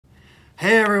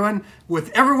Hey everyone,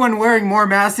 with everyone wearing more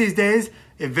masks these days,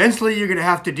 eventually you're going to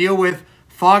have to deal with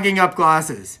fogging up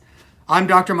glasses. I'm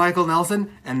Dr. Michael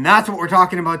Nelson, and that's what we're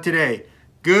talking about today.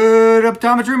 Good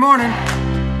optometry morning!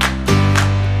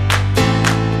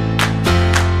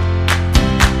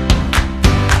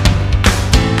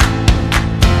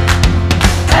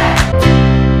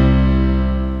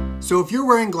 So if you're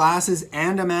wearing glasses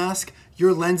and a mask,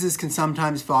 your lenses can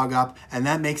sometimes fog up, and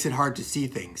that makes it hard to see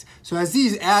things. So as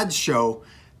these ads show,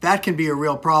 that can be a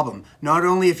real problem, not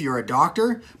only if you're a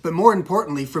doctor, but more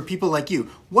importantly for people like you.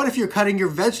 What if you're cutting your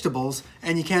vegetables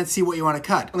and you can't see what you want to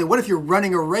cut? What if you're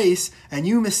running a race and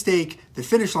you mistake the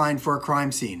finish line for a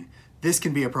crime scene? This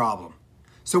can be a problem.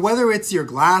 So whether it's your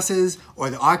glasses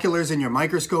or the oculars in your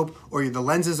microscope or the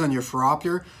lenses on your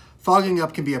phoropter, fogging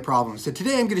up can be a problem. So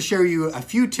today I'm going to share you a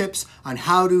few tips on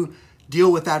how to deal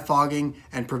with that fogging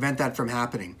and prevent that from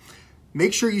happening.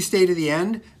 Make sure you stay to the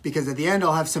end, because at the end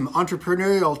I'll have some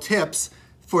entrepreneurial tips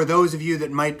for those of you that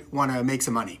might want to make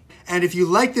some money. And if you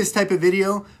like this type of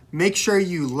video, make sure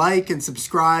you like and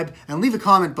subscribe and leave a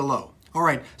comment below. All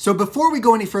right, so before we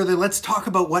go any further, let's talk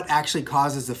about what actually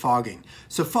causes the fogging.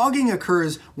 So fogging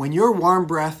occurs when your warm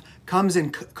breath comes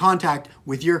in contact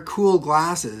with your cool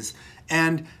glasses,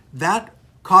 and that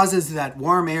causes that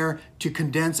warm air to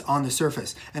condense on the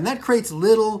surface. And that creates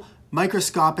little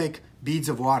microscopic beads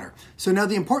of water. So now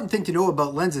the important thing to know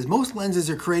about lenses, most lenses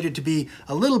are created to be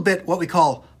a little bit what we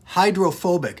call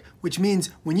hydrophobic, which means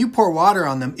when you pour water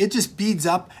on them, it just beads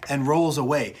up and rolls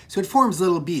away. So it forms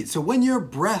little beads. So when your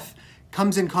breath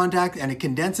comes in contact and it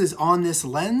condenses on this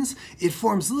lens, it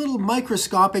forms little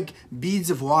microscopic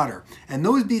beads of water. And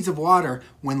those beads of water,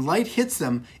 when light hits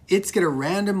them, it's going to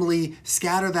randomly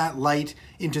scatter that light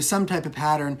into some type of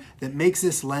pattern that makes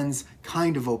this lens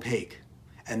kind of opaque.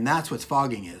 And that's what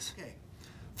fogging is. Okay.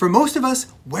 For most of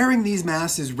us, wearing these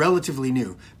masks is relatively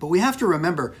new, but we have to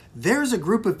remember there's a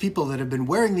group of people that have been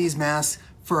wearing these masks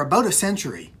for about a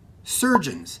century,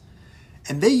 surgeons.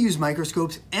 And they use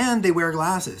microscopes and they wear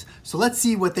glasses. So let's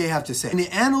see what they have to say. In the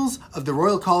Annals of the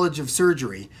Royal College of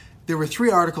Surgery, there were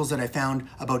 3 articles that I found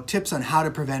about tips on how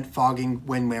to prevent fogging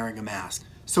when wearing a mask.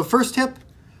 So first tip,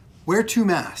 wear 2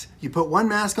 masks. You put one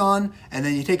mask on and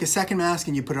then you take a second mask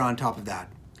and you put it on top of that.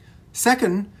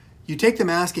 Second, you take the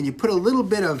mask and you put a little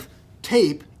bit of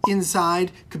tape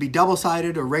inside, could be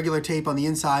double-sided or regular tape on the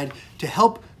inside, to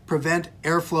help prevent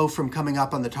airflow from coming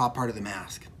up on the top part of the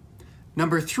mask.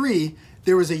 Number 3,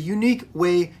 there is a unique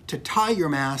way to tie your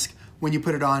mask when you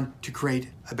put it on to create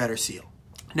a better seal.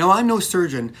 Now, I'm no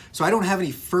surgeon, so I don't have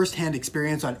any first-hand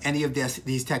experience on any of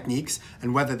these techniques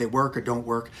and whether they work or don't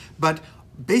work, but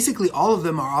basically all of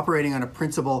them are operating on a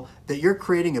principle that you're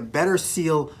creating a better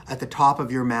seal at the top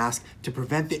of your mask to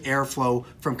prevent the airflow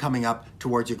from coming up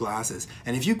towards your glasses.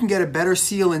 And if you can get a better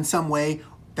seal in some way,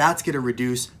 that's going to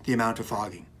reduce the amount of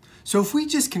fogging. So if we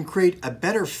just can create a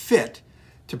better fit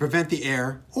to prevent the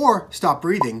air or stop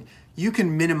breathing, you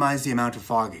can minimize the amount of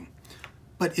fogging.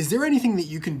 But is there anything that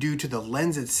you can do to the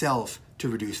lens itself to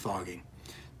reduce fogging?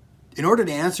 In order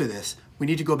to answer this, we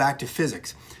need to go back to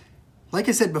physics. Like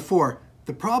I said before,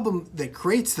 the problem that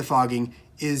creates the fogging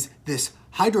is this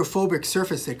hydrophobic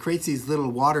surface that creates these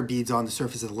little water beads on the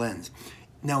surface of the lens.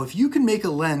 Now, if you can make a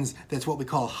lens that's what we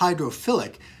call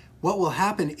hydrophilic, what will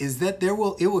happen is that it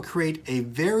will create a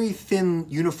very thin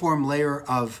uniform layer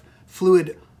of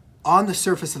fluid on the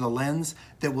surface of the lens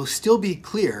that will still be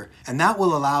clear, and that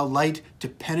will allow light to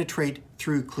penetrate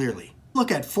through clearly. Look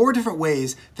at 4 different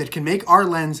ways that can make our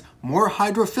lens more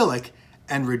hydrophilic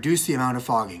and reduce the amount of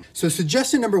fogging. So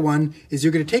suggestion number 1 is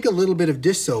you're going to take a little bit of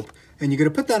dish soap and you're going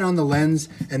to put that on the lens,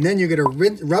 and then you're going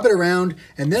to rub it around,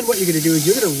 and then what you're going to do is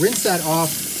you're going to rinse that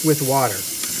off with water.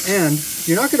 And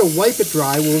you're not going to wipe it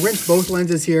dry. We'll rinse both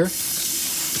lenses here.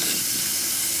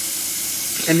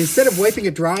 And instead of wiping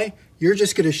it dry, you're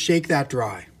just going to shake that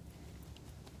dry.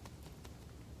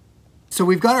 So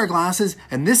we've got our glasses,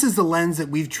 and this is the lens that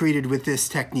we've treated with this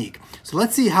technique. So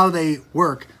let's see how they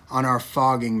work on our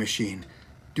fogging machine.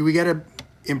 Do we get a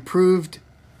improved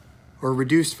or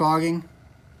reduced fogging?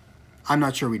 I'm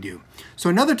not sure we do. So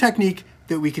another technique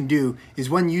that we can do is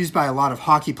one used by a lot of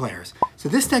hockey players. So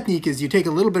this technique is you take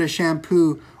a little bit of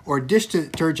shampoo or dish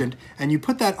detergent and you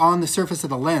put that on the surface of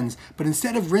the lens, but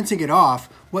instead of rinsing it off,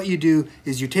 what you do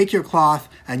is you take your cloth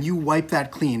and you wipe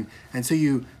that clean. And so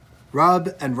you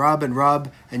rub and rub and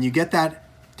rub, and you get that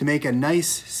to make a nice,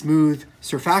 smooth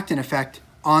surfactant effect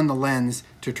on the lens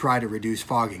to try to reduce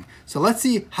fogging. So let's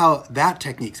see how that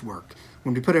techniques work.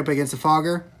 When we put it up against the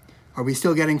fogger, are we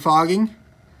still getting fogging?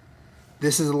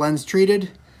 This is the lens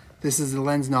treated. This is the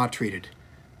lens not treated.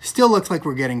 Still looks like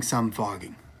we're getting some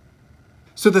fogging.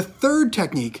 So the third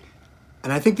technique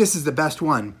and I think this is the best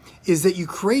one, is that you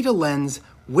create a lens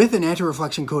with an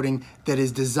anti-reflection coating that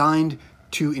is designed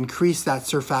to increase that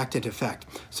surfactant effect.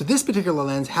 So this particular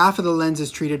lens, half of the lens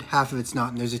is treated, half of it's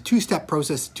not, and there's a two-step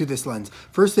process to this lens.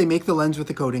 First, they make the lens with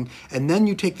the coating, and then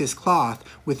you take this cloth,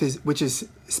 which is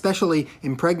specially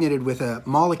impregnated with a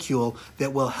molecule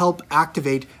that will help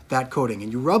activate that coating.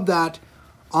 And you rub that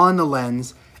on the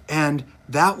lens, and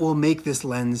that will make this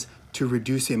lens to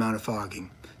reduce the amount of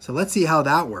fogging. So let's see how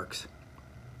that works.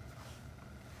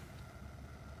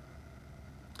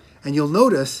 And you'll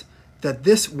notice that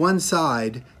this one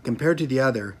side, compared to the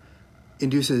other,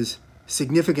 induces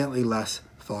significantly less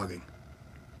fogging.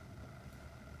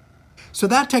 So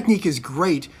that technique is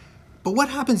great, but what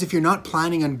happens if you're not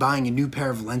planning on buying a new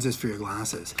pair of lenses for your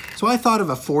glasses? So I thought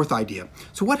of a fourth idea.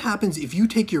 So what happens if you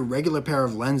take your regular pair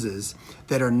of lenses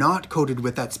that are not coated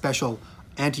with that special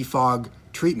anti-fog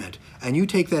treatment, and you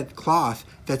take that cloth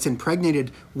that's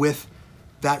impregnated with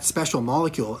that special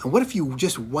molecule, and what if you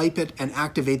just wipe it and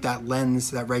activate that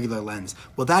lens, that regular lens?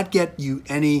 Will that get you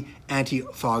any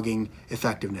anti-fogging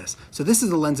effectiveness? So this is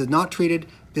the lens that's not treated,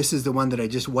 this is the one that I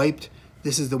just wiped,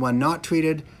 this is the one not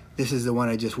treated, this is the one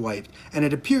I just wiped. And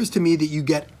it appears to me that you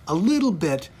get a little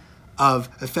bit of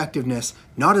effectiveness,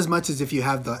 not as much as if you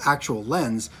have the actual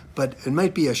lens, but it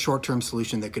might be a short-term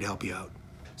solution that could help you out.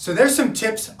 So there's some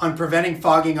tips on preventing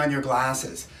fogging on your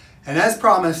glasses. And as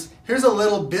promised, here's a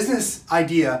little business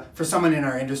idea for someone in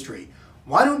our industry.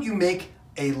 Why don't you make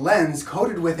a lens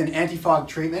coated with an anti-fog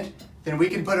treatment, then we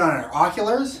can put it on our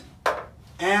oculars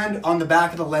and on the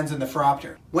back of the lens in the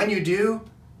phoropter. When you do,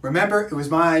 remember, it was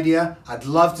my idea. I'd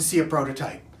love to see a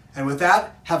prototype. And with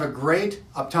that, have a great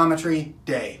optometry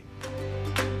day.